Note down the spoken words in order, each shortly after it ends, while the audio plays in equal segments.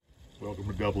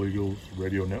Welcome to Double Eagles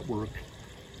Radio Network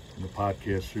and the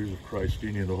podcast series of Christ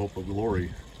in You, the Hope of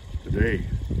Glory. Today,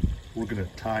 we're going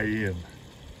to tie in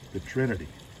the Trinity,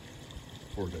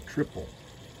 or the triple,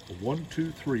 the 1, 2,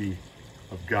 3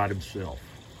 of God Himself.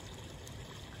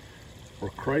 For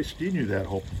Christ in You, that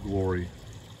hope of glory,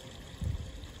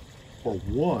 or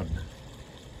one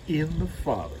in the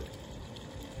Father,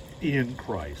 in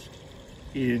Christ,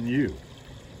 in you.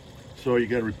 So you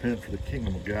got to repent, for the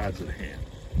kingdom of God's at hand.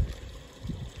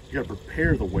 You got to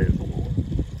prepare the way of the Lord.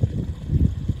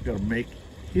 You got to make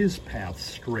His path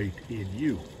straight in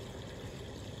you.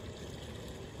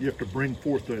 You have to bring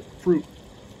forth that fruit,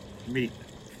 meet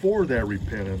for that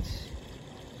repentance.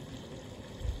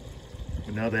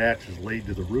 And now the axe is laid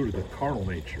to the root of the carnal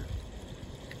nature,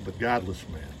 the godless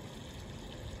man,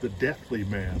 the deathly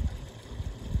man.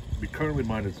 Be carnally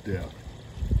minded is death.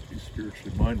 Be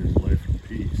spiritually minded is life and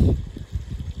peace.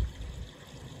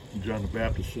 And John the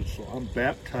Baptist said, so I'm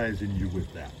baptizing you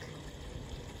with that.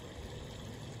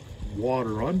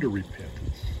 Water under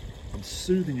repentance. I'm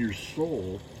soothing your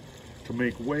soul to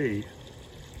make way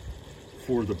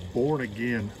for the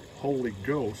born-again Holy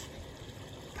Ghost,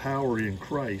 power in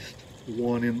Christ,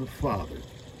 one in the Father.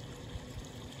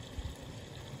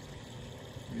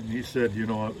 And he said,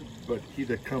 but he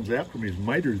that comes after me is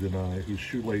mightier than I, whose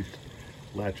shoelace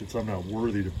latchets I'm not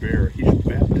worthy to bear. He shall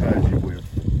baptize you with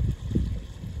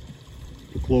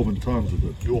the cloven tongues of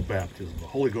the dual baptism, the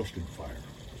Holy Ghost and fire.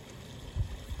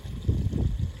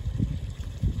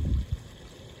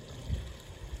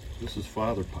 This is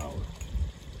Father Power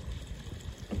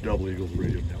on Double Eagles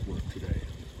Radio Network today.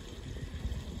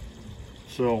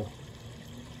 So,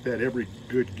 that every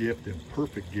good gift and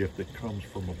perfect gift that comes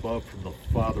from above, from the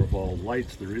Father of all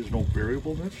lights, there is no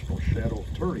variableness, no shadow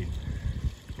of turning.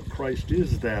 But Christ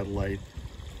is that light,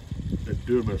 that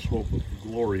dunamis hope of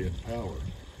glory and power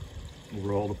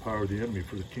over all the power of the enemy.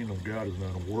 For the kingdom of God is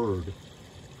not a word,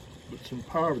 but it's in the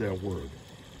power of that word.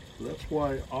 So that's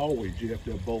why always you have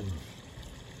to have boldness.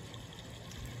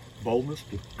 Boldness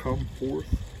to come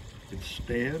forth and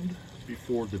stand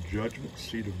before the judgment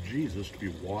seat of Jesus, to be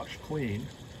washed clean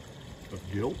of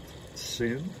guilt,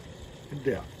 sin, and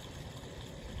death.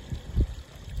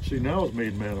 See, now is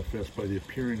made manifest by the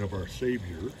appearing of our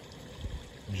Savior,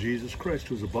 Jesus Christ,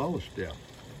 who has abolished death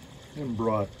and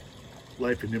brought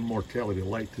life and immortality to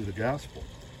light through the gospel.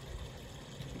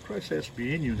 And Christ has to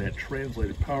be in you, and that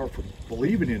translated power from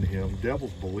believing in Him.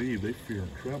 Devils believe, they fear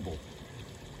and tremble.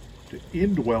 To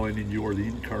indwelling in you, or the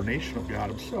incarnation of God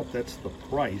Himself. That's the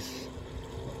price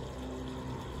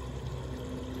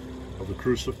of the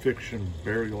crucifixion,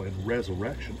 burial, and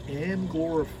resurrection, and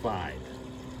glorified,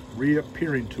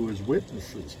 reappearing to His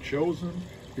witnesses, chosen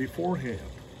beforehand,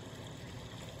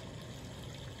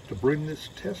 to bring this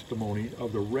testimony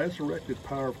of the resurrected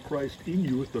power of Christ in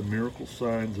you with the miracle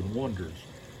signs and wonders,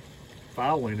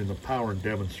 following in the power and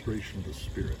demonstration of the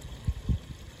Spirit.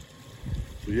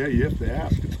 So yeah, you have to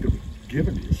ask. It's going to be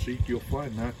given to you. Seek, you'll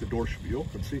find. Knock, the door should be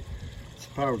open. See, it's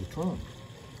the power of the tongue.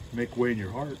 Make way in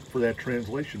your heart for that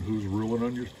translation. Who's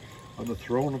ruling on the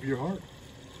throne of your heart?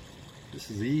 This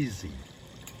is easy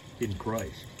in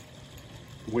Christ.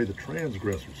 The way the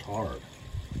transgressor's hard.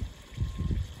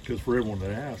 Because for everyone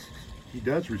that asks, He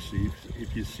does receive.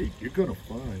 If you seek, you're going to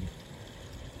find.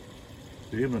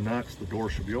 To him that knocks, the door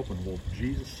should be open. Well,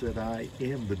 Jesus said, I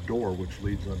am the door which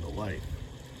leads unto life.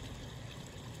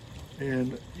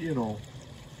 And, the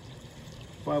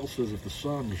Bible says, if the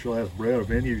Son shall ask bread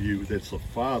of any of you that's a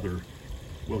father,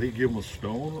 will He give him a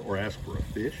stone, or ask for a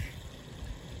fish?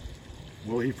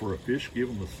 Will He for a fish give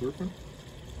him a serpent?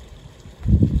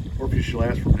 Or if you shall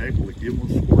ask for an egg, will He give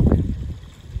him a scorpion?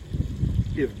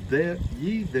 If that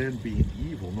ye then, being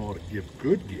evil, know how to give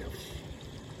good gifts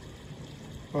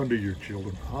unto your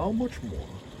children, how much more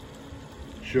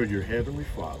shall your heavenly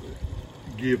Father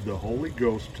give the Holy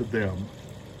Ghost to them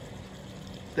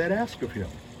that ask of Him?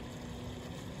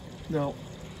 Now,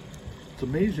 it's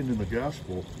amazing in the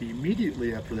gospel,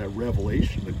 immediately after that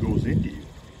revelation that goes into you,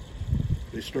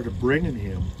 they started bringing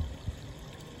Him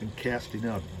and casting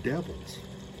out devils,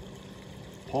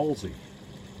 palsy,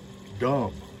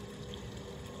 dumb,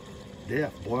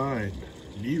 deaf, blind,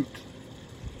 mute,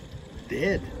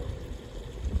 dead.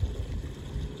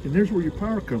 And there's where your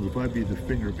power comes. If I be the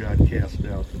finger of God cast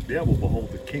out the devil,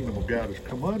 behold, the kingdom of God has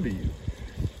come unto you.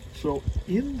 So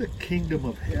in the kingdom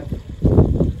of heaven,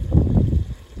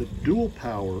 the dual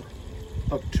power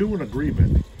of two in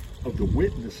agreement, of the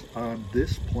witness on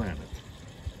this planet,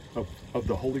 of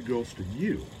the Holy Ghost in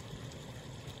you,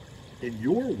 and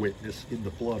your witness in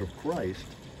the blood of Christ,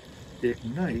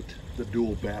 ignite the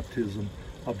dual baptism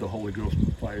of the Holy Ghost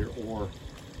and fire, or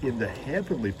in the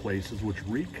heavenly places which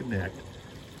reconnect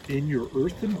in your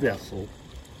earthen vessel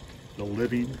the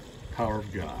living power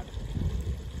of God.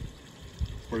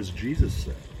 Or as Jesus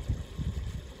said,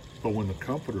 but when the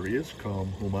Comforter is come,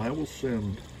 whom I will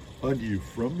send unto you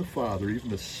from the Father, even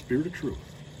the Spirit of truth,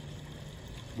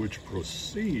 which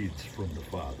proceeds from the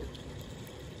Father,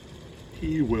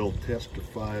 he will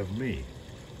testify of me.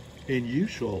 And you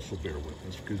shall also bear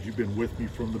witness, because you've been with me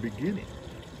from the beginning.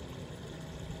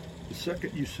 The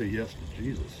second you say yes to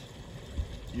Jesus,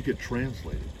 you get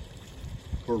translated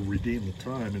or redeem the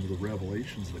time into the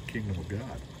revelations of the kingdom of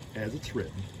God, as it's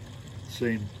written,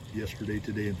 same yesterday,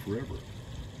 today, and forever.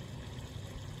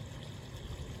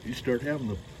 You start having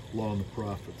the law and the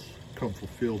prophets come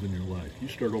fulfilled in your life. You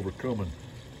start overcoming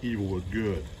evil with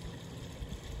good.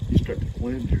 You start to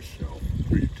cleanse yourself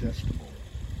through your testimony,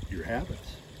 your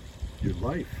habits, your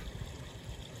life.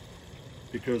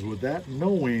 Because with that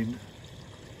knowing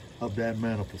of that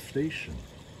manifestation,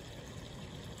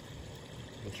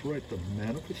 that's right, the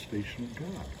manifestation of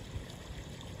God.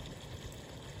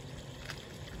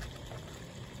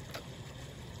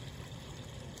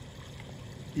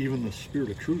 Even the Spirit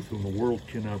of truth, whom the world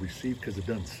cannot receive because it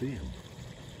doesn't see him.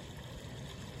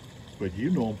 But you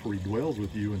know him, for he dwells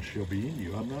with you and shall be in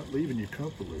you. I'm not leaving you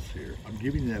comfortless here. I'm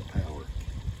giving you that power.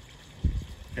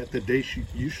 At the day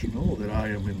you shall know that I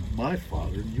am in my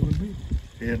Father, and you in me,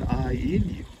 and I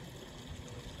in you.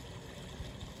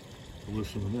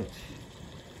 Listen to this.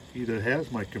 He that has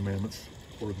my commandments,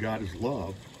 for God is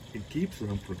love, and keeps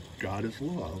them, for God is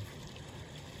love.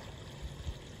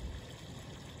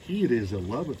 He it is that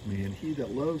loveth me, and he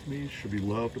that loves me shall be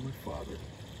loved of my Father.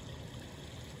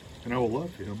 And I will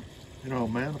love him, and I will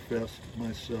manifest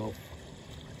myself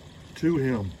to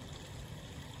him.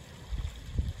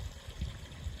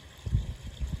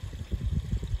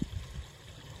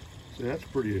 So that's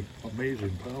pretty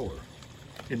amazing power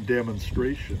in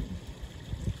demonstration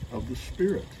of the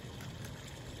Spirit.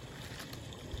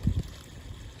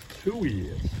 It's who he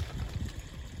is.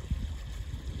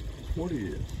 It's what he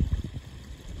is.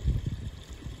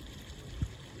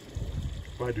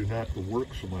 If I do not the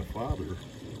works of my Father,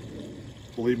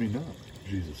 believe me not,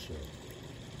 Jesus said.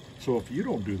 So if you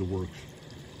don't do the works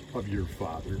of your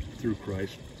Father through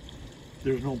Christ,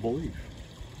 there's no belief.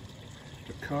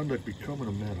 The conduct becoming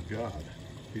a man of God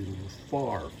is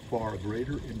far, far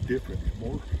greater and different and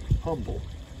more humble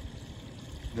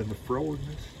than the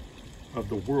frowardness of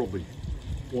the worldly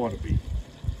wannabe,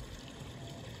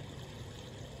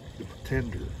 the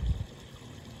pretender,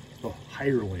 the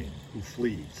hireling who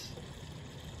flees.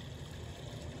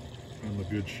 I'm the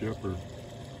good shepherd,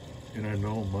 and I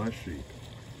know my sheep,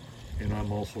 and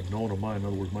I'm also known of mine. In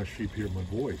other words, my sheep hear my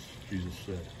voice, Jesus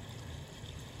said.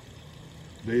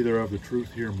 They that are of the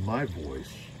truth hear my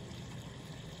voice.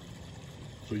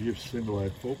 So you have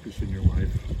single-eyed focus in your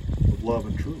life of love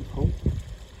and truth, hope,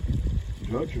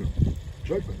 judgment,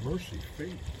 mercy,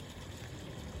 faith.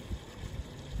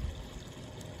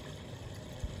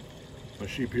 My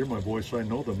sheep hear my voice, I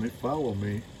know them, they follow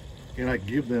me, and I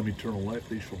give them eternal life,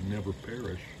 they shall never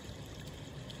perish,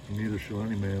 and neither shall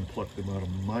any man pluck them out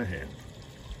of my hand.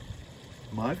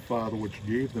 My Father which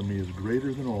gave them me is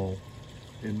greater than all,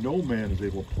 and no man is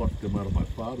able to pluck them out of my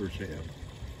Father's hand.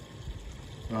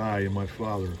 I and my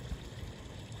Father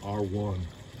are one.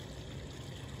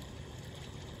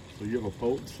 So you have a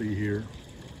potency here,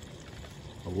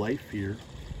 a life here,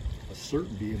 a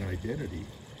certainty and identity,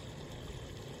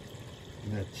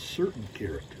 and that certain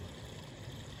character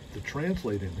to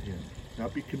translate into him.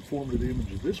 Not be conformed to the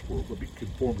image of this world, but be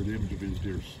conformed to the image of his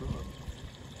dear Son.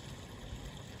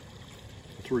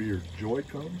 That's where your joy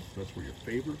comes. That's where your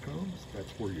favor comes. That's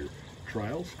where your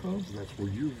trials comes. That's where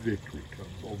your victory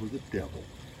comes over the devil,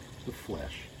 the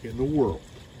flesh, and the world.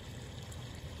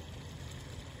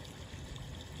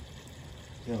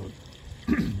 Now,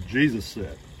 Jesus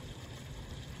said,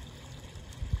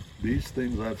 these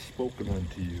things I've spoken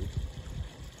unto you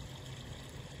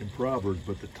in Proverbs,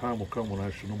 but the time will come when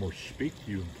I shall no more speak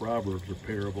to you in Proverbs or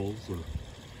parables,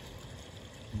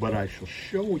 but I shall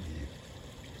show you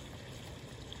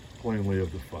plainly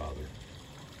of the Father.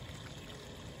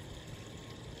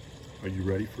 Are you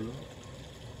ready for that?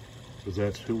 Because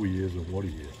that's who he is and what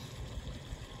he is.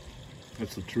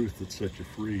 That's the truth that sets you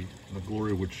free, and the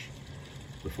glory which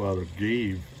the Father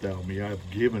gave thou me, I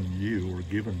have given you, or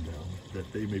given them,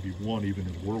 that they may be one even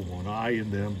as we're one, I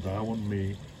in them, thou and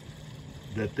me,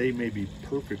 that they may be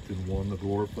perfect in one, the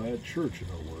glorified church, in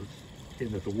other words,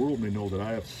 and that the world may know that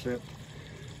I have sent,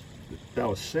 that thou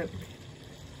hast sent me.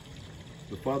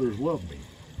 The Father has loved me.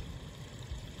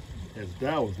 As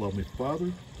thou hast loved me,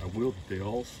 Father, I will that they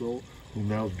also, whom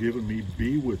thou hast given me,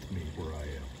 be with me where I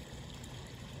am.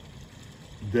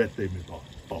 that they may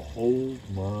behold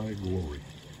my glory,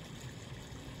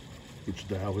 which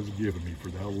thou hast given me, for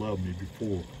thou loved me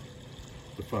before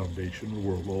the foundation of the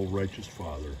world. O righteous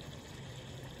Father,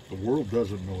 the world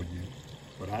doesn't know you,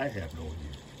 but I have known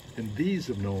you, and these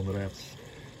have known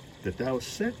that thou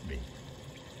hast sent me.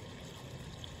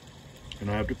 And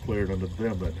I have declared unto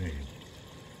them thy name,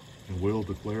 and will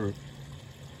declare it,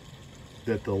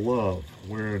 that the love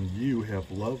wherein you have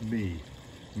loved me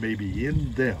may be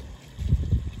in them,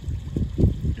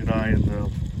 and I in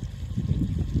them.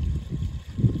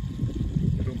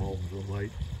 Come home to the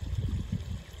light.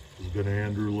 This has been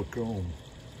Andrew LaCombe,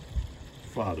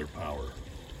 Father Power,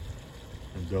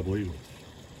 and Double Eagles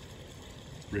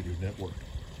Radio Network.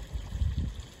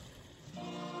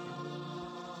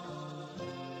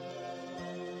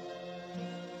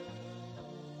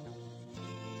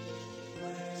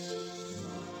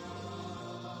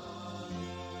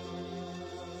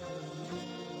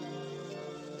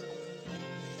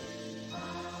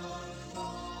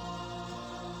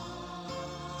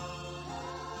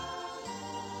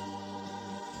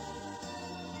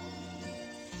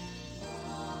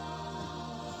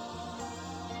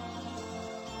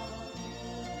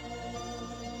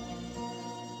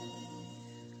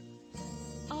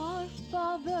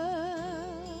 Father,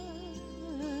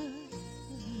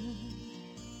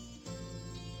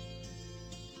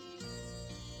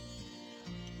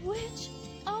 which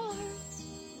art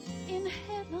in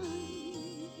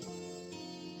heaven,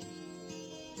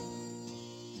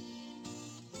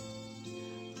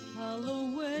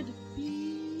 hallowed be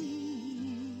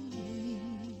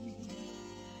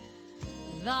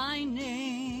thy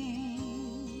name,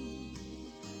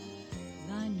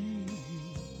 thy name.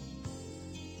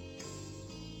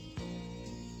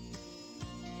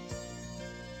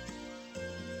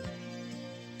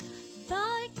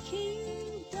 Thy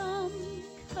kingdom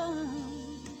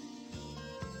come,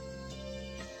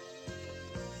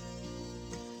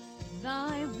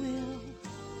 thy will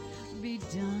be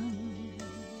done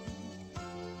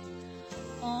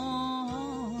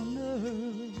on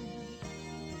earth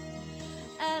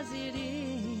as it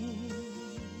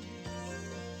is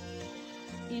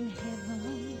in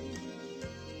heaven.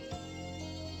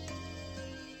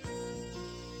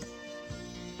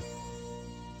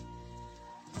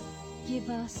 Give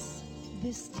us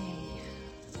this day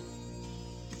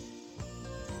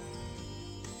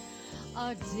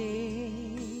our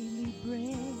daily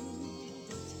bread,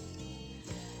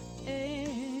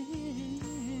 and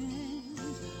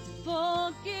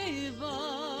forgive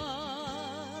us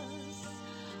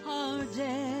our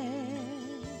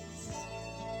debts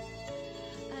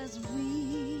as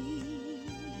we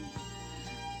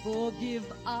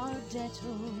forgive our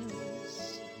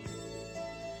debtors.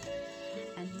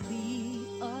 And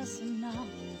lead us not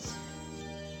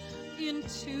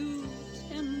into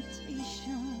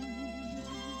temptation,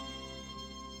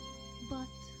 but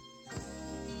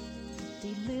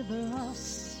deliver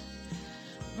us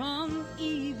from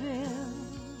evil.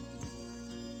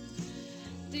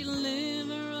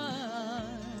 Deliver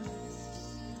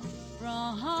us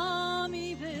from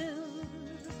evil.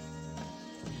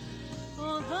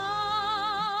 For